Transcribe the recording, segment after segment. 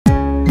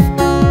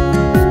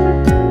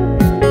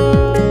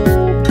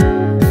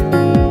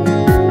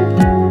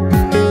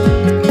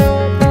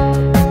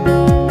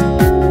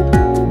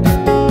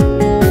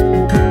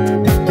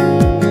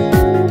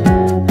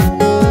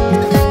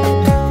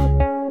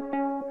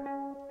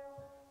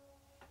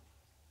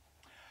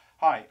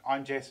Hi,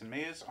 I'm Jason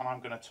Mears and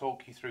I'm going to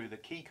talk you through the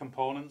key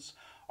components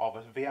of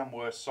a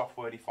VMware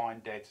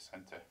software-defined data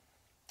center.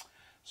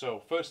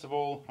 So first of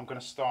all, I'm going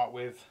to start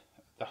with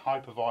the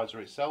hypervisor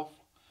itself,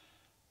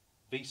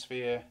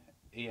 vSphere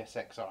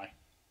ESXi.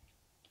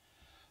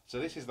 So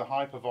this is the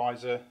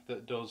hypervisor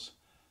that does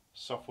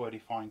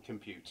software-defined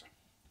compute.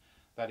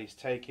 That is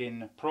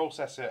taking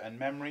processor and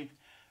memory,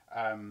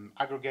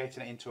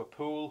 aggregating it into a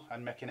pool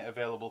and making it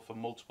available for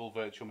multiple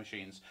virtual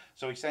machines.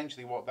 So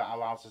essentially what that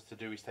allows us to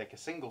do is take a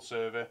single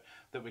server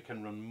that we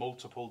can run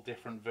multiple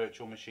different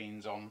virtual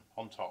machines on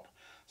top.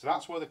 So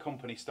that's where the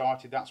company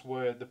started, that's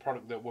where the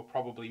product that we're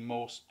probably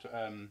most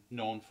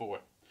known for.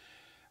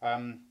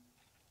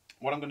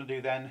 What I'm going to do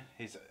then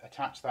is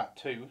attach that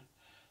to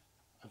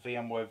a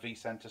VMware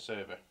vCenter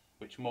server,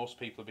 which most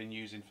people have been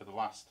using for the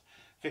last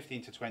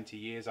 15 to 20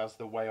 years as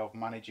the way of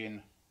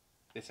managing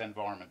this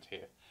environment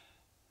here.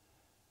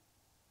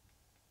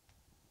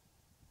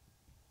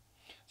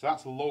 So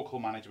that's local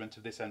management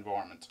of this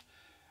environment.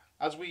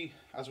 As we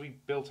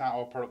built out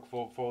our product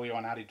portfolio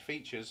and added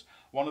features,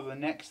 one of the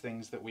next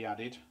things that we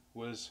added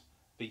was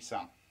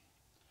vSAN,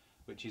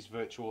 which is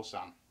virtual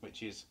SAN,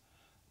 which is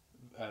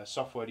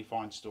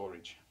software-defined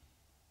storage.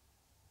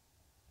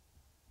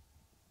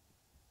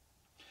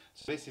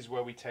 So this is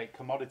where we take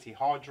commodity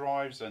hard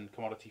drives and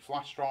commodity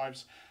flash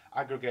drives,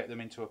 aggregate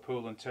them into a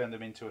pool and turn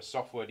them into a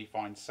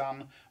software-defined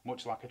SAN,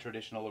 much like a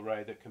traditional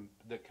array that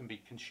can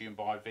be consumed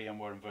by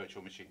VMware and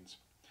virtual machines.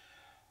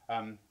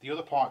 The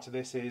other part to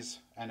this is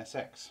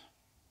NSX,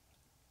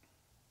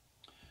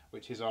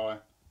 which is our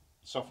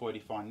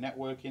software-defined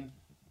networking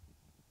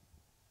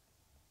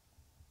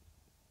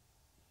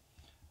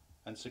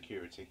and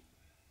security.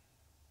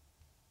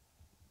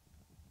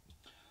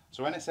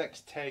 So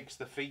NSX takes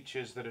the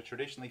features that are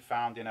traditionally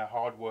found in a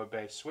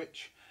hardware-based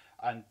switch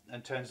and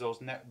brings those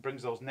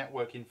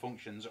networking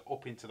functions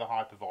up into the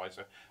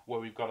hypervisor, where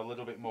we've got a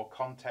little bit more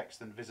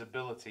context and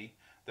visibility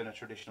than a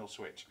traditional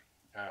switch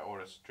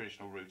or a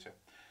traditional router.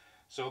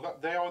 So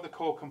they are the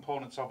core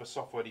components of a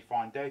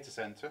software-defined data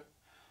center.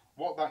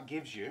 What that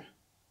gives you,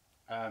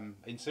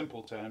 in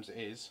simple terms,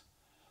 is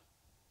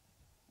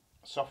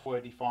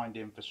software-defined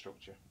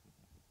infrastructure.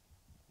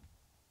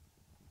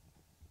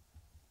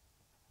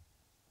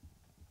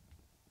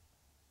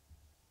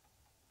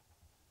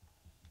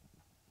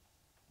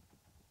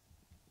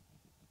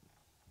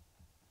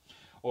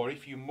 Or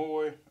if you're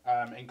more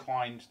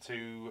inclined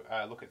to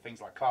look at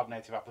things like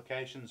cloud-native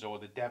applications or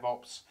the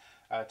DevOps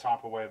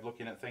type of way of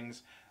looking at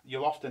things,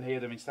 you'll often hear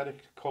them, instead of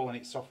calling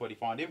it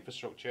software-defined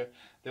infrastructure,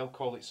 they'll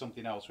call it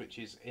something else, which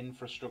is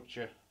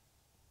infrastructure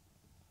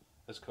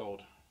as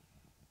code.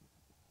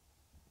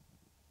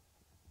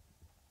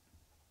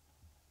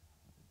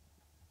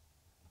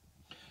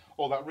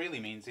 All that really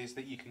means is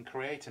that you can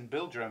create and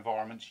build your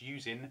environments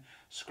using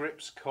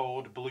scripts,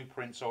 code,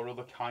 blueprints or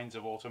other kinds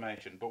of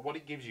automation. But what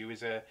it gives you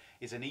is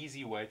an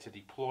easy way to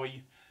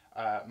deploy,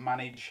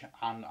 manage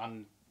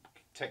and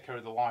take care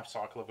of the life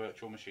cycle of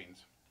virtual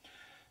machines.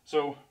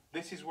 So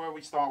this is where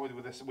we start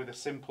with a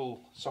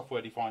simple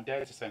software-defined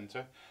data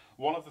center.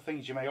 One of the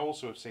things you may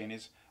also have seen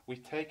is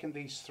we've taken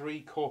these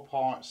three core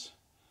parts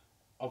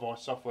of our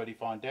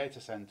software-defined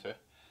data center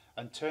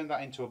and turned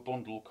that into a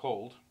bundle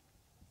called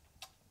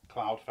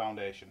Cloud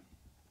Foundation.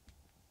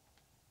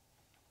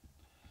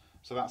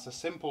 So that's a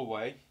simple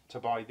way to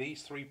buy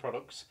these three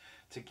products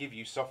to give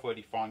you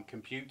software-defined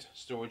compute,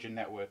 storage and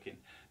networking.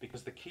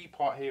 Because the key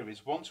part here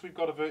is once we've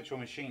got a virtual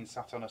machine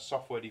sat on a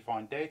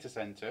software-defined data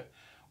center,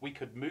 we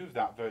could move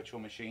that virtual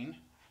machine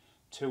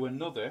to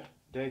another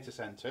data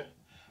center,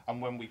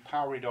 and when we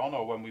power it on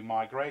or when we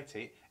migrate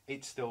it,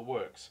 it still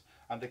works.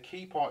 And the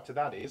key part to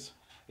that is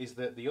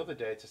that the other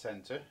data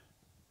center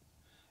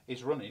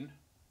is running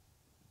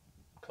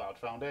Cloud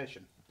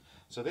Foundation.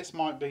 So this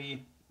might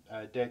be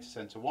data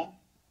center 1.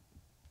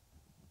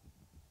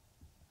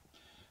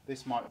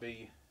 This might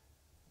be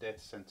data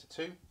center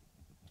 2,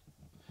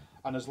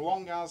 and as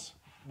long as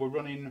we're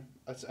running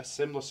a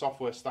similar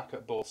software stack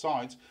at both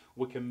sides,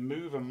 we can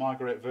move and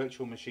migrate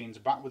virtual machines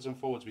backwards and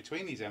forwards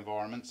between these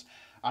environments,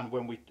 and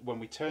when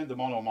we turn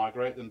them on or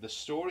migrate them, the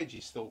storage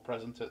is still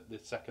present at the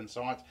second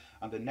site,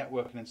 and the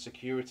networking and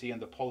security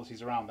and the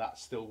policies around that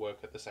still work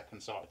at the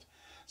second site.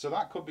 So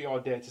that could be our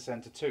data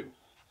center 2.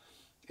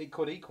 It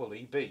could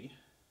equally be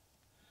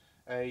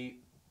a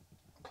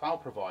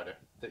cloud provider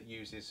that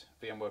uses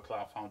VMware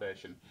Cloud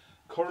Foundation.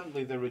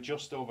 Currently there are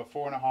just over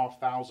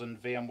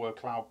 4,500 VMware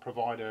Cloud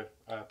provider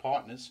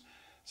partners,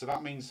 so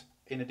that means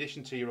in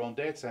addition to your own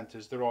data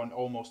centers, there are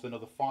almost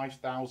another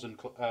 5,000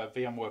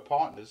 VMware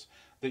partners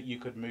that you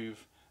could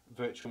move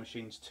virtual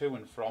machines to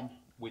and from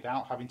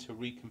without having to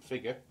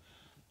reconfigure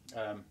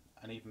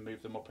and even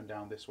move them up and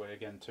down this way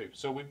again too.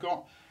 So we've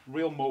got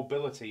real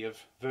mobility of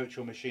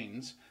virtual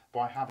machines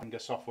by having a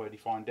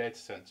software-defined data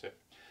center.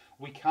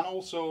 We can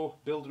also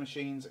build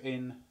machines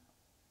in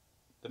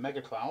the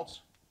mega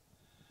clouds,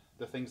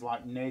 the things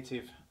like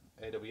native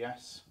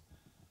AWS,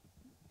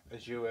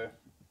 Azure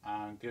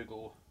and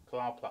Google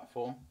Cloud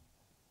Platform.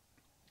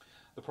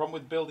 The problem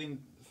with building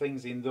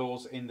things in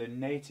the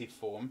native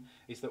form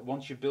is that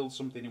once you build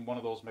something in one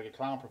of those mega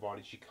cloud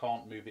providers, you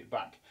can't move it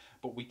back.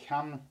 But we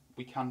can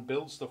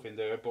build stuff in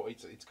there, but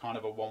it's kind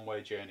of a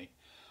one-way journey.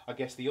 I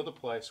guess the other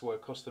place where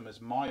customers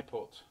might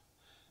put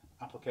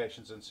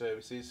applications and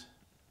services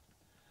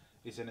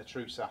is in a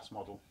true SaaS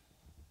model.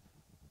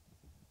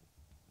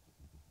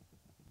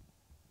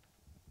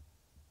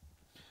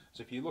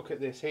 So if you look at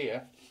this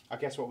here, I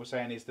guess what we're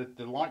saying is that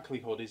the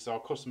likelihood is our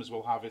customers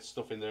will have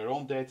stuff in their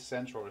own data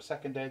center or a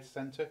second data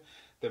center.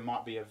 There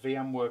might be a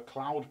VMware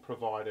cloud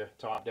provider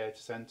type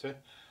data center,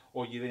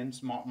 or you then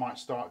might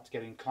start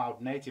getting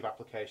cloud native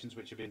applications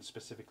which have been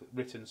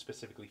written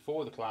specifically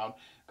for the cloud,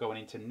 going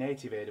into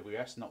native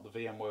AWS, not the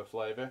VMware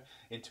flavor,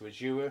 into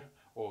Azure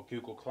or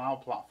Google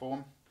Cloud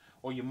Platform.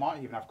 Or you might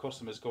even have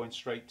customers going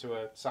straight to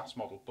a SaaS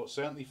model. But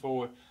certainly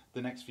for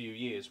the next few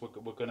years,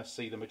 we're going to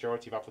see the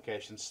majority of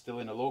applications still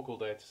in a local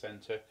data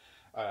center,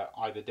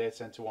 either data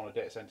center 1 or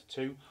data center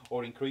 2,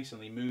 or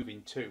increasingly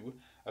moving to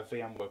a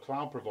VMware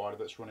cloud provider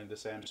that's running the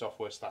same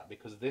software stack,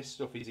 because this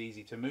stuff is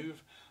easy to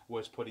move,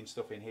 whereas putting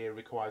stuff in here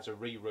requires a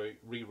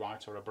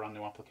rewrite or a brand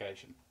new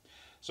application.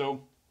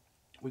 So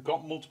we've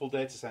got multiple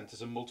data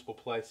centers and multiple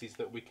places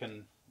that we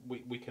can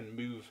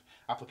move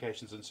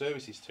applications and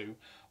services to.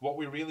 What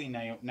we really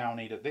now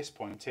need at this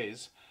point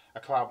is a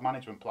cloud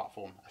management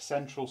platform, a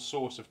central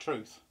source of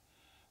truth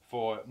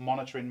for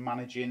monitoring,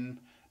 managing,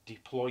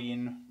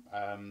 deploying,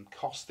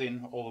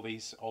 costing, all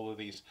of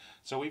these.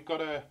 So we've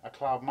got a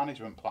cloud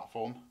management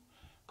platform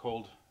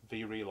called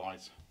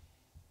vRealize.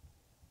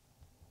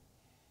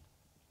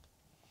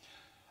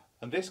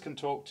 And this can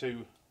talk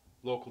to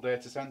local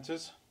data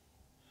centers,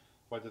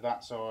 whether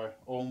that's our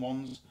own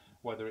ones,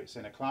 whether it's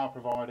in a cloud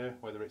provider,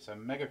 whether it's a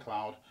mega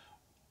cloud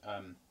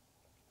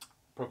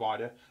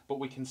provider, but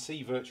we can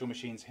see virtual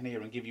machines in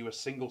here and give you a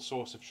single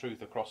source of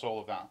truth across all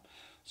of that.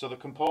 So the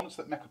components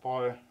that make up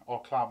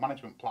our cloud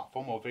management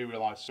platform, or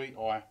vRealize suite,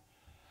 are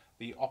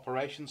the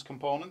operations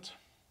component,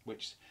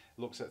 which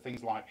looks at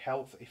things like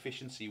health,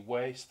 efficiency,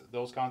 waste,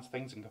 those kinds of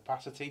things, and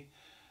capacity.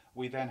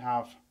 We then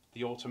have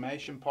the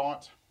automation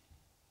part,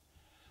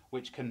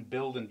 which can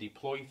build and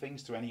deploy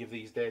things to any of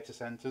these data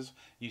centers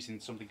using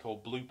something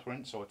called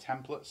blueprints or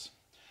templates.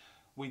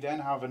 We then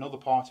have another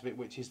part of it,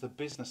 which is the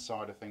business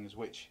side of things,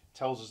 which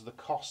tells us the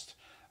cost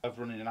of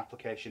running an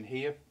application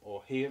here,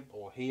 or here,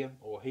 or here,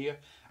 or here,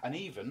 and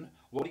even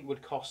what it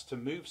would cost to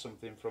move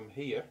something from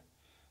here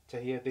to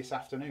here this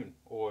afternoon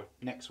or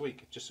next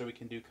week, just so we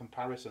can do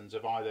comparisons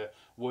of either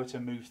where to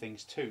move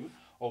things to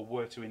or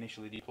where to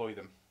initially deploy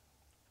them.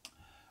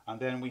 And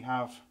then we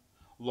have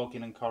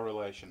logging and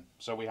correlation.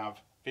 So we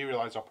have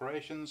vRealize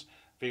operations,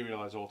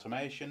 vRealize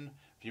automation,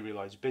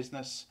 vRealize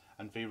business,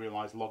 and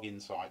vRealize log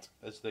insight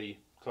as the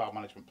cloud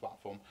management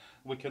platform.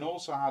 We can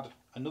also add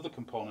another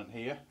component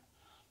here,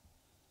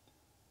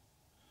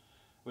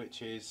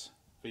 which is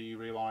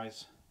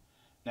vRealize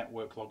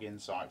network log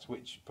insights,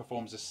 which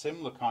performs a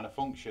similar kind of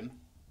function,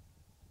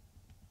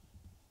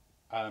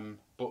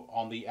 but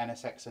on the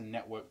NSX and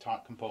network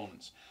type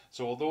components.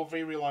 So although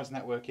vRealize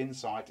network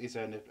insight is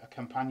a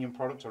companion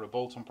product or a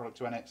bolt-on product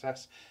to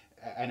NSX,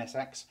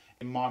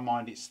 in my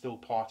mind it's still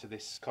part of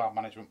this cloud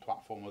management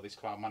platform or this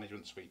cloud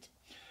management suite.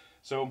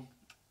 So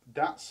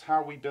that's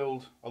how we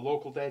build a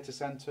local data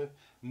center.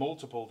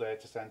 Multiple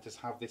data centers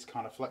have this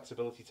kind of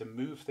flexibility to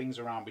move things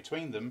around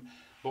between them,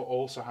 but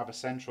also have a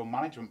central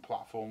management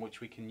platform which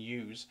we can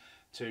use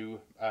to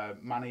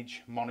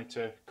manage,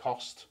 monitor,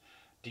 cost,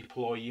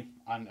 deploy,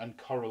 and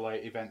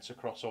correlate events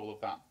across all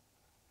of that.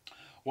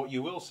 What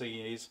you will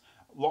see is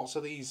lots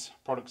of these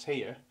products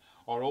here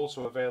are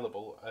also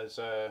available as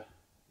a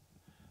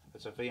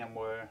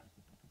VMware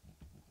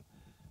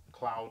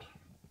cloud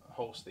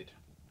hosted.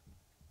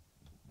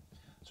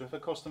 So if a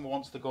customer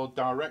wants to go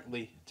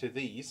directly to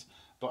these,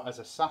 but as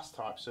a SaaS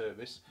type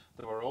service,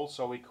 there are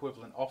also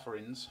equivalent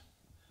offerings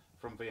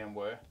from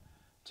VMware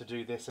to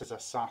do this as a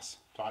SaaS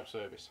type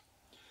service.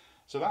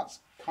 So that's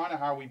kind of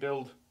how we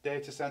build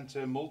data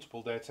center.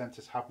 Multiple data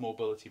centers have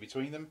mobility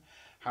between them,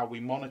 how we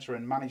monitor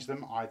and manage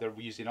them, either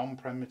using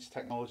on-premise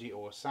technology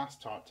or SaaS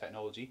type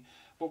technology.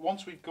 But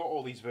once we've got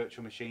all these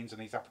virtual machines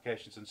and these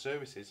applications and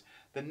services,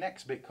 the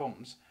next bit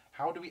comes,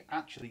 how do we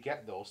actually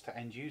get those to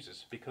end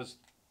users? Because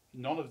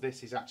none of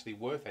this is actually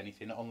worth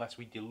anything unless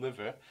we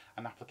deliver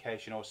an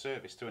application or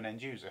service to an end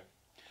user.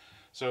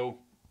 So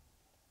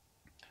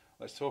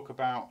let's talk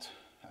about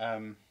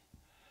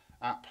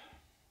app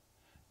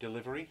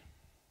delivery.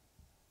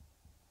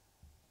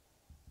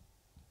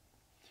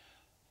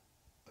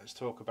 Let's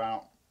talk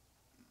about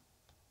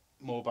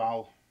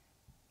mobile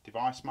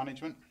device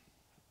management,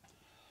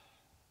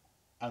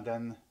 and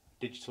then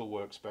digital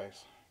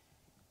workspace.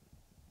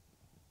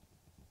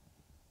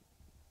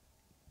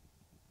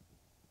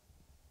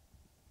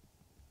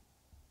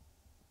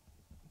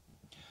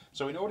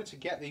 So in order to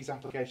get these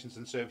applications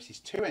and services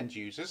to end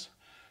users,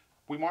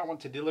 we might want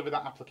to deliver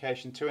that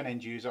application to an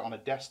end user on a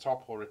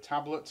desktop or a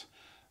tablet.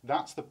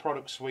 That's the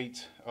product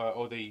suite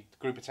or the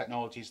group of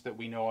technologies that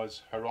we know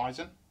as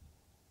Horizon.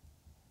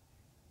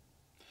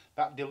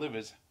 That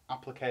delivers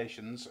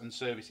applications and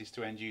services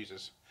to end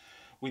users.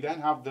 We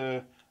then have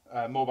the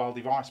mobile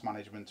device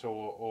management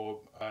or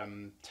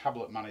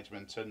tablet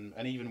management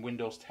and even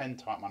Windows 10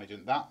 type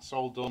management. That's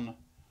all done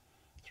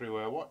through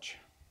Airwatch.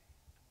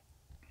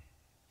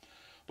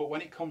 But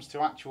when it comes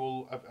to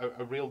actual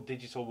a real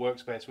digital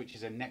workspace, which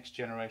is a next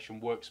generation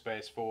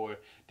workspace for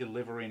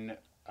delivering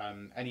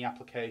any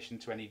application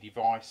to any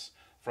device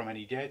from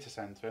any data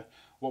center,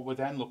 what we're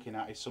then looking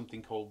at is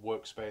something called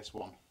WorkSpace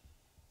ONE,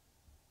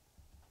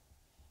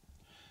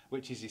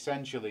 which is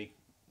essentially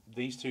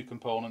these two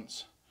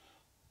components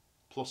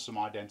plus some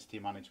identity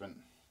management.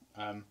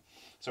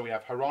 So we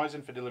have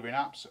Horizon for delivering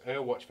apps,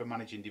 Airwatch for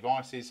managing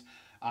devices,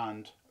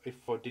 and if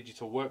for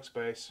digital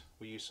workspace,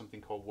 we use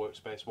something called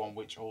WorkSpace ONE,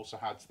 which also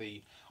has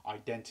the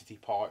identity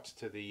part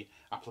to the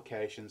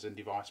applications and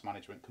device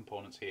management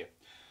components here.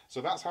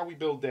 So that's how we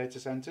build data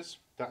centers.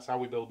 That's how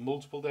we build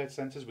multiple data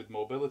centers with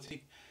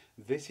mobility.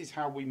 This is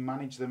how we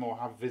manage them or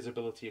have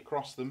visibility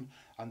across them,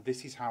 and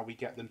this is how we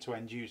get them to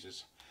end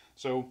users.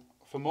 So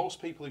for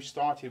most people who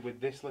started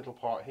with this little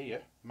part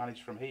here,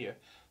 managed from here,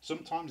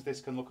 sometimes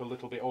this can look a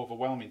little bit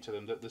overwhelming to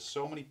them, that there's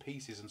so many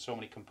pieces and so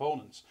many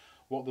components.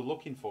 What they're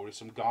looking for is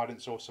some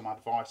guidance or some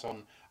advice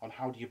on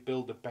how do you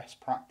build the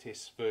best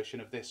practice version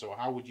of this, or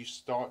how would you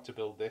start to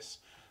build this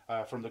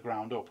from the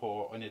ground up,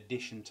 or in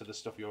addition to the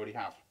stuff you already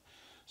have.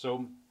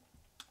 So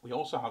we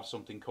also have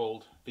something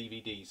called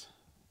VVDs,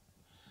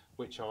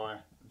 which are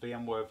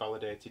VMware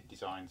validated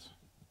designs.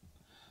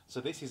 So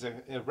this is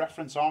a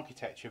reference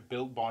architecture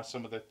built by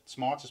some of the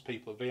smartest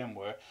people at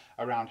VMware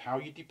around how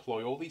you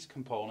deploy all these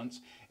components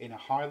in a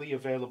highly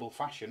available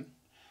fashion,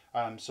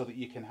 so that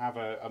you can have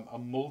a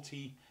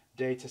multi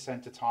data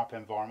center type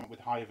environment with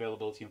high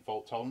availability and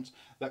fault tolerance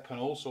that can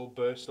also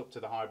burst up to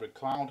the hybrid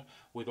cloud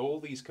with all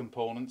these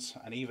components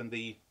and even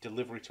the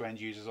delivery to end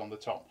users on the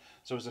top.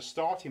 So as a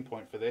starting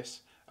point for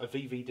this, a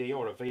VVD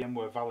or a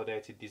VMware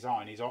validated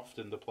design is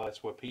often the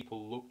place where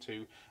people look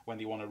to when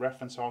they want a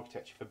reference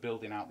architecture for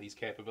building out these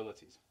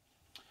capabilities.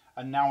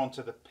 And now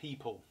onto the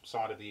people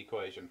side of the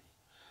equation.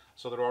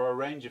 So there are a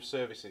range of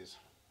services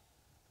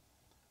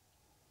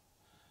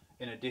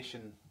in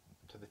addition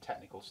to the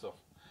technical stuff.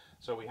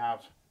 So we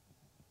have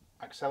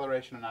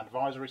acceleration and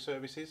advisory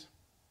services,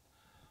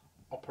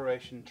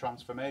 operation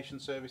transformation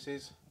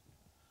services,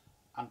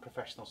 and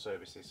professional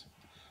services.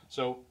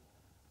 So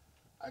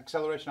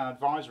acceleration and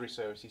advisory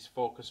services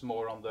focus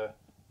more on the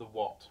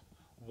what.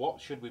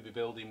 What should we be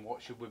building?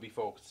 What should we be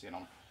focusing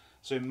on?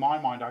 So in my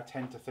mind, I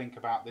tend to think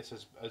about this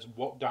as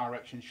what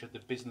direction should the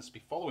business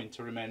be following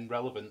to remain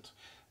relevant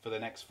for the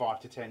next 5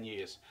 to 10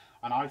 years.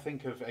 And I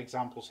think of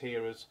examples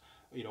here as,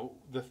 you know,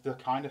 the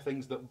kind of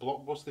things that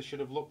Blockbuster should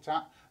have looked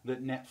at,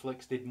 that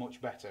Netflix did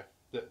much better,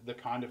 the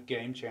kind of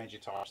game changer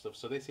type stuff.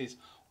 So this is,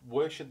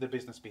 where should the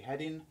business be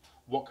heading?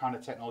 What kind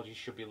of technology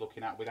should be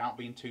looking at, without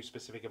being too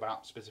specific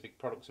about specific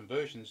products and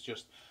versions,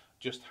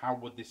 just how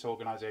would this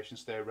organization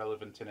stay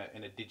relevant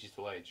in a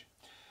digital age?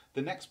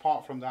 The next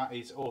part from that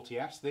is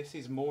OTS. This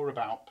is more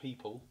about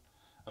people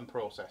and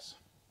process.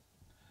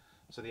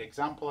 So the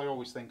example I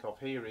always think of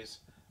here is,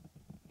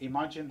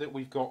 imagine that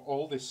we've got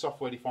all this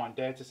software-defined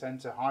data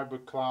center,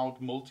 hybrid cloud,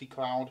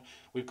 multi-cloud.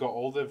 We've got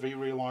all the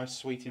vRealize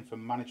suite for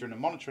managing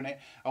and monitoring it,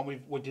 and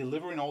we're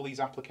delivering all these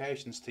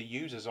applications to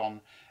users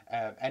on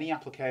any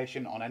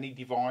application, on any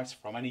device,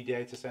 from any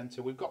data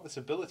center. We've got this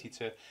ability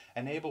to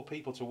enable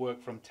people to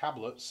work from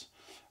tablets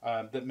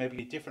that may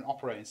be a different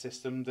operating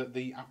system that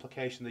the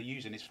application they're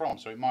using is from.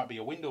 So it might be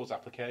a Windows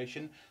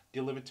application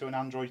delivered to an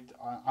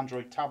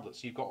Android tablet.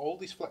 So you've got all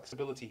this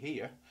flexibility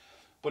here.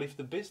 But if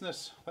the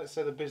business, let's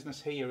say the business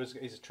here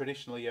is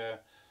traditionally a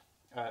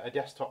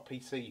desktop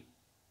PC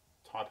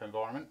type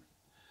environment,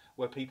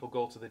 where people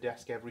go to the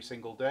desk every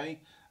single day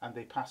and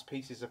they pass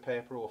pieces of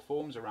paper or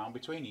forms around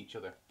between each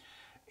other.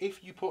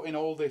 If you put in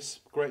all this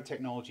great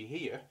technology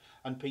here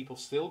and people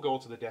still go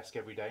to the desk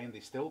every day and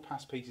they still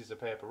pass pieces of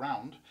paper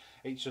around,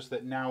 it's just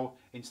that now,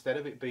 instead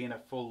of it being a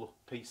full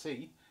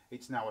PC,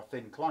 it's now a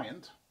thin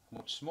client,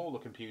 much smaller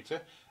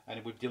computer,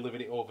 and we've delivered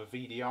it over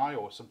VDI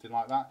or something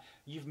like that.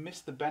 You've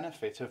missed the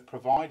benefit of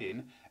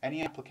providing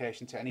any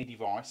application to any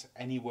device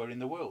anywhere in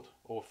the world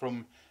or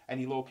from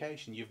any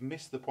location. You've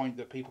missed the point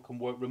that people can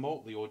work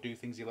remotely or do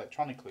things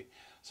electronically.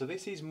 So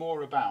this is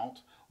more about,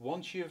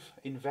 once you've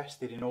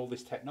invested in all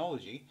this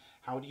technology,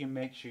 how do you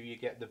make sure you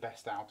get the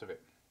best out of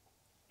it?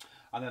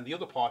 And then the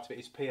other part of it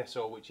is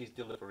PSO, which is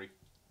delivery,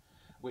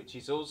 which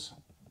is us,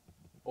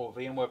 or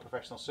VMware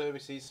Professional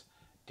Services,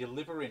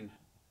 delivering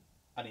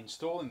and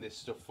installing this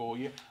stuff for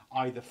you,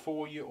 either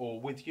for you or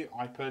with you.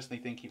 I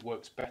personally think it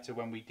works better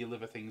when we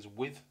deliver things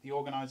with the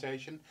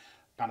organization,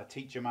 kind of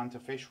teach a man to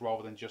fish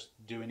rather than just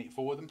doing it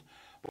for them.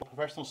 But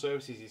professional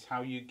services is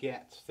how you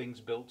get things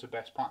built to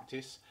best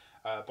practice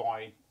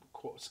by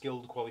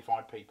skilled,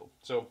 qualified people.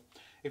 So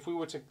if we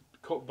were to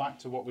cut back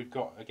to what we've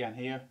got again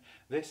here,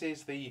 this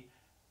is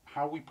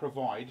how we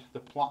provide the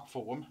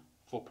platform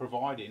for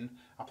providing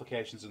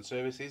applications and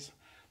services.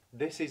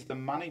 This is the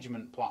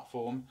management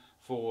platform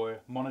for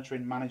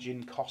monitoring,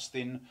 managing,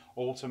 costing,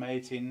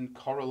 automating,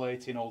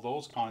 correlating, all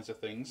those kinds of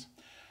things.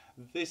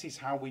 This is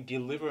how we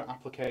deliver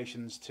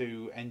applications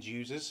to end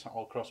users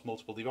all across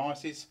multiple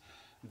devices.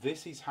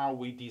 This is how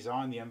we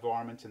design the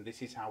environment, and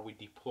this is how we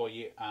deploy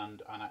it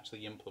and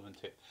actually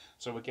implement it.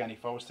 So again,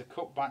 if I was to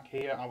cut back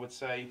here, I would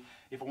say,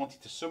 if I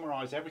wanted to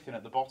summarize everything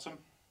at the bottom,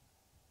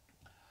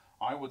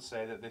 I would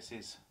say that this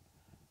is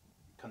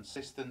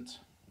consistent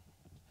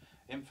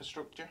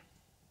infrastructure.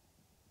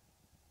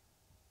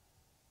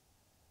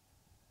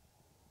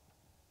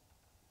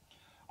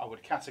 I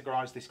would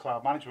categorize this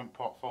cloud management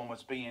platform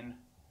as being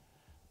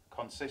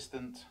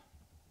consistent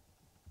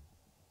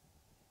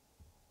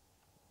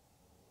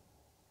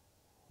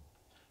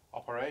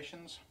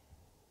operations,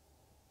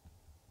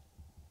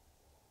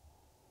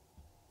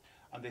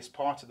 and this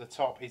part at the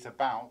top is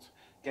about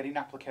getting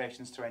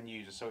applications to end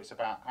users. So it's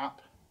about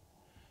app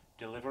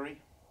delivery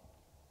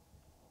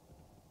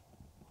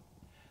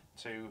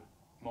to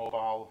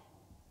mobile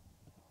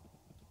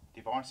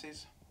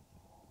devices,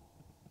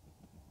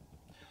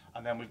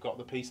 and then we've got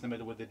the piece in the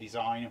middle with the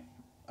design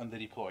and the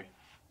deploy.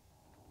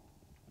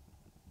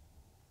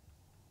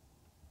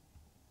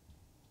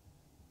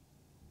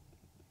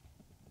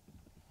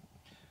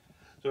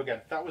 So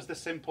again, that was the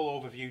simple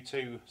overview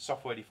to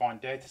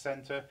software-defined data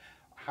center,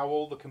 how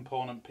all the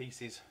component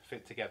pieces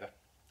fit together.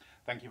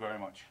 Thank you very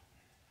much.